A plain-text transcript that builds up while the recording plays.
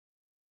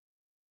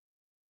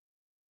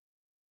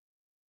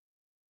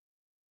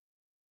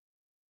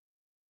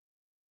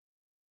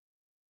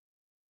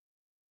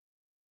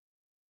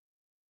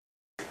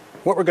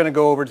What we're going to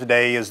go over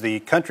today is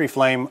the Country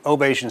Flame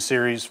Ovation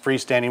Series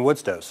freestanding wood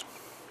stoves.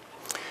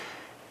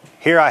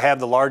 Here I have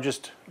the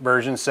largest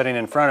version sitting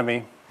in front of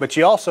me, but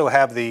you also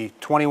have the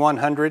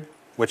 2100,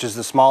 which is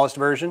the smallest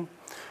version,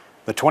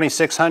 the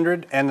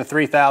 2600, and the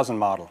 3000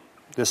 model.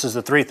 This is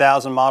the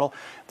 3000 model.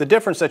 The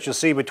difference that you'll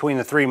see between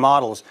the three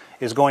models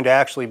is going to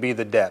actually be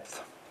the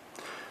depth.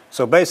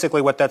 So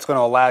basically what that's going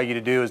to allow you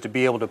to do is to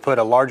be able to put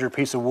a larger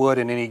piece of wood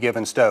in any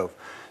given stove.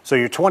 So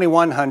your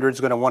 2100 is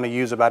going to want to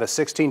use about a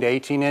 16 to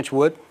 18 inch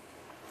wood.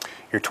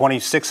 Your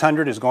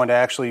 2600 is going to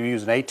actually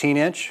use an 18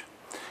 inch.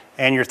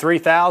 And your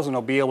 3000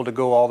 will be able to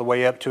go all the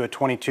way up to a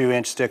 22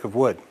 inch stick of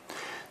wood.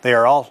 They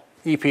are all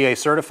EPA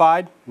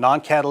certified,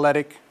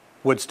 non-catalytic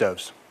wood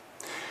stoves.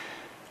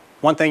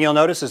 One thing you'll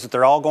notice is that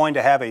they're all going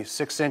to have a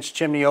 6-inch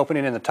chimney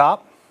opening in the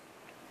top.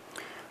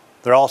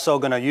 They're also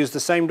going to use the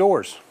same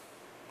doors.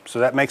 So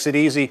that makes it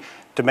easy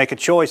to make a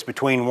choice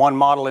between one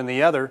model and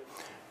the other.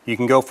 You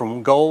can go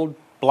from gold,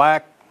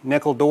 black,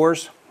 nickel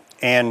doors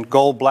and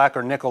gold, black,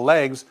 or nickel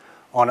legs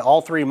on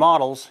all three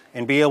models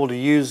and be able to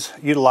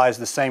utilize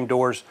the same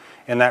doors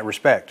in that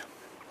respect.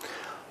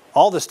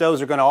 All the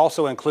stoves are going to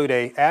also include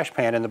a ash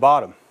pan in the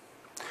bottom.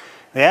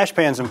 The ash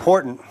pan is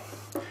important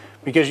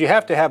because you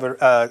have to have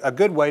a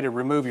good way to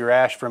remove your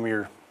ash from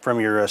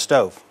your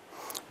stove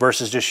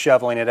versus just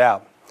shoveling it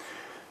out.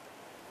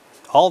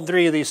 All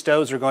three of these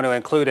stoves are going to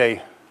include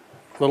a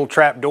little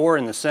trap door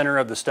in the center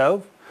of the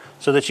stove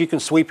so that you can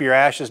sweep your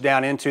ashes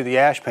down into the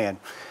ash pan.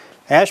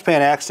 Ash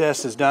pan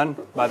access is done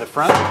by the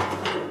front.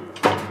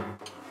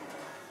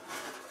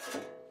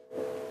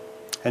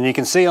 And you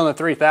can see on the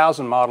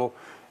 3000 model,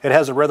 it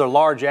has a rather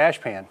large ash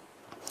pan.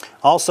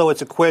 Also,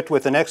 it's equipped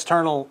with an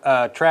external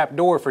trap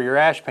door for your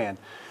ash pan.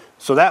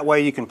 So that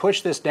way you can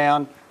push this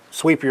down,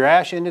 sweep your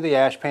ash into the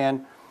ash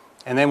pan,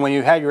 and then when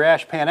you have your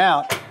ash pan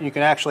out, you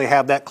can actually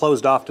have that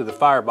closed off to the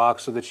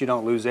firebox so that you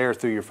don't lose air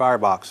through your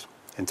firebox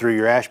and through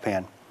your ash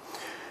pan.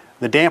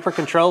 The damper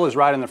control is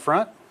right in the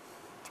front.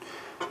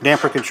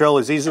 Damper control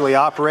is easily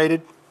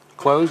operated,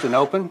 closed and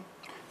open.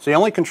 It's the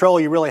only control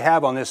you really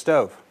have on this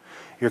stove.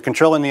 You're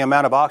controlling the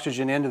amount of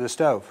oxygen into the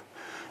stove.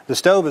 The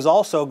stove is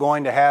also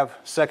going to have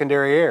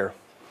secondary air,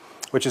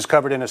 which is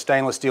covered in a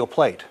stainless steel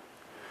plate.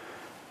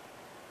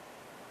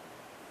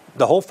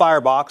 The whole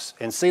firebox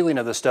and ceiling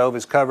of the stove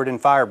is covered in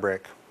fire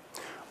brick.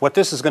 What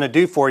this is going to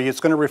do for you, it's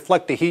going to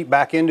reflect the heat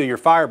back into your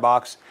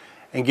firebox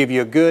and give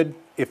you a good,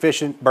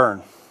 efficient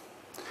burn.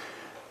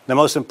 The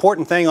most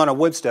important thing on a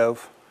wood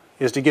stove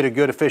is to get a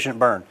good, efficient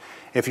burn.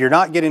 If you're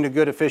not getting a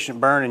good,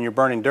 efficient burn and you're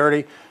burning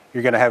dirty,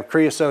 you're going to have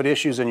creosote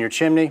issues in your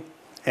chimney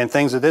and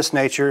things of this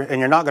nature, and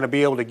you're not going to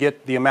be able to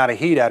get the amount of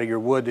heat out of your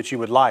wood that you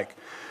would like.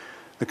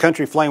 The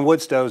Country Flame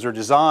wood stoves are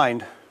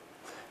designed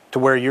to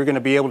where you're going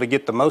to be able to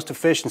get the most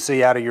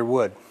efficiency out of your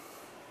wood.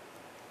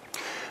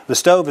 The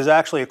stove is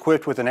actually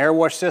equipped with an air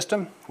wash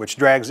system, which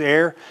drags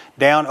air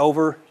down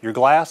over your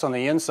glass on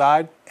the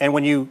inside. And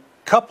when you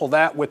couple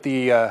that with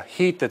the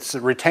heat that's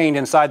retained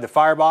inside the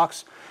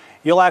firebox,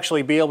 you'll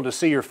actually be able to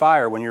see your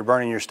fire when you're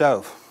burning your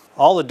stove.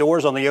 All the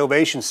doors on the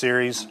Ovation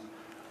series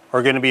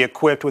are going to be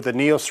equipped with a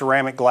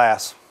neo-ceramic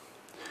glass.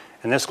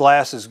 And this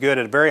glass is good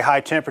at very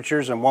high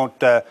temperatures and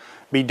won't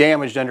be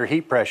damaged under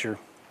heat pressure.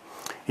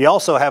 You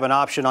also have an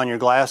option on your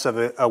glass of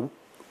a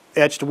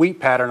etched wheat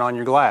pattern on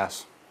your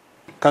glass.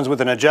 Comes with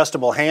an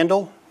adjustable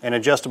handle and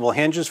adjustable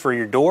hinges for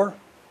your door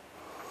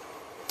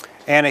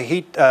and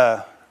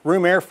a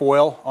room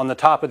airfoil on the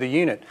top of the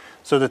unit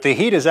so that the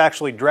heat is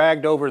actually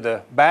dragged over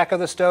the back of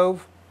the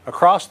stove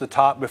across the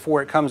top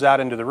before it comes out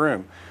into the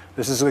room.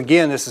 This is going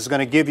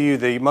to give you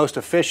the most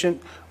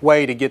efficient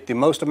way to get the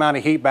most amount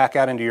of heat back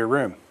out into your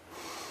room.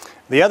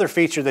 The other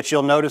feature that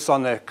you'll notice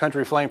on the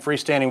Country Flame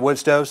freestanding wood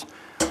stoves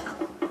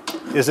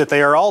is that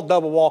they are all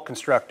double wall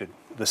constructed.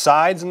 The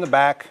sides and the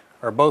back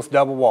are both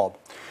double walled.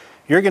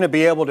 You're going to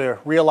be able to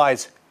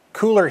realize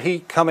cooler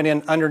heat coming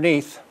in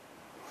underneath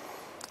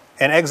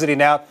and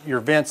exiting out your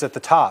vents at the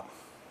top.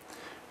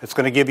 It's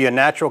going to give you a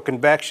natural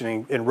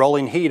convection and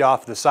rolling heat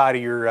off the side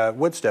of your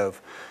wood stove.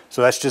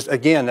 So that's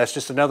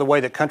just another way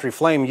that Country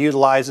Flame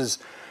utilizes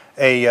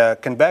a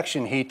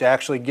convection heat to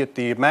actually get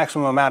the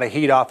maximum amount of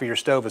heat off of your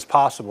stove as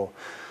possible.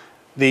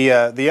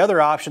 The other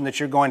option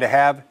that you're going to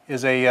have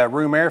is a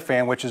room air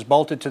fan, which is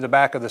bolted to the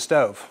back of the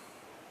stove.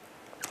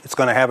 It's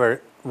going to have a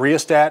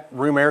rheostat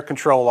room air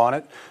control on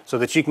it so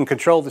that you can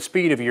control the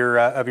speed of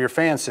your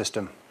fan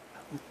system.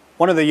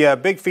 One of the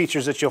big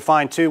features that you'll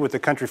find too with the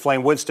Country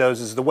Flame wood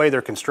stoves is the way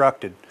they're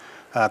constructed.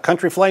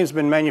 Country Flame's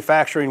been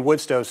manufacturing wood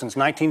stoves since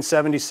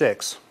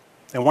 1976.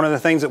 And one of the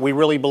things that we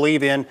really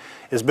believe in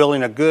is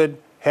building a good,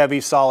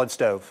 heavy, solid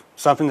stove.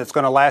 Something that's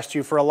going to last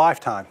you for a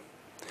lifetime.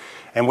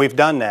 And we've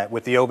done that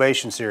with the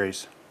Ovation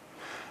series.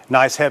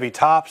 Nice heavy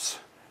tops,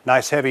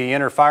 nice heavy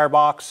inner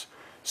firebox,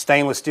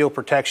 stainless steel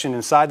protection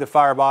inside the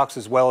firebox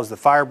as well as the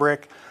fire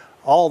brick.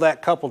 All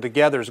that coupled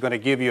together is going to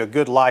give you a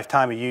good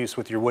lifetime of use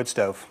with your wood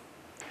stove.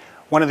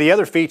 One of the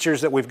other features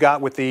that we've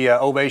got with the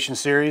Ovation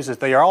series is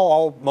they are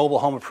all mobile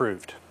home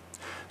approved.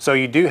 So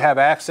you do have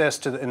access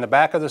to in the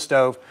back of the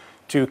stove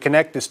to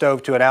connect the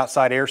stove to an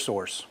outside air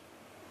source.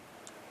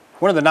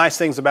 One of the nice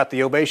things about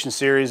the Ovation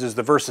series is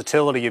the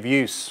versatility of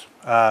use.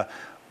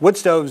 Wood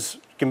stoves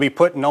can be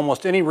put in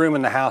almost any room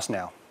in the house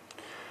now.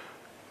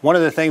 One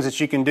of the things that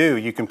you can do,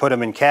 you can put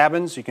them in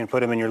cabins, you can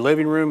put them in your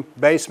living room,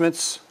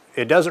 basements.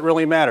 It doesn't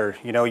really matter.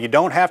 You know, you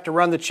don't have to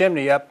run the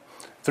chimney up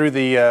through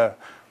the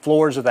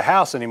floors of the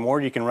house anymore.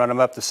 You can run them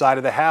up the side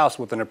of the house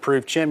with an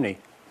approved chimney.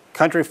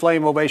 Country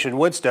Flame Ovation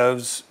wood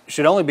stoves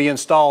should only be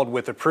installed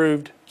with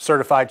approved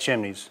certified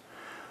chimneys.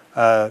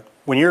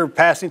 When you're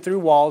passing through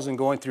walls and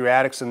going through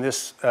attics and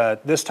this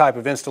type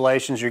of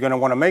installations, you're going to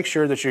want to make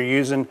sure that you're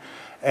using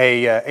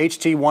a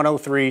HT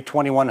 103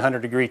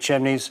 2100 degree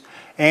chimneys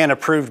and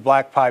approved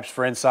black pipes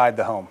for inside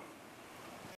the home.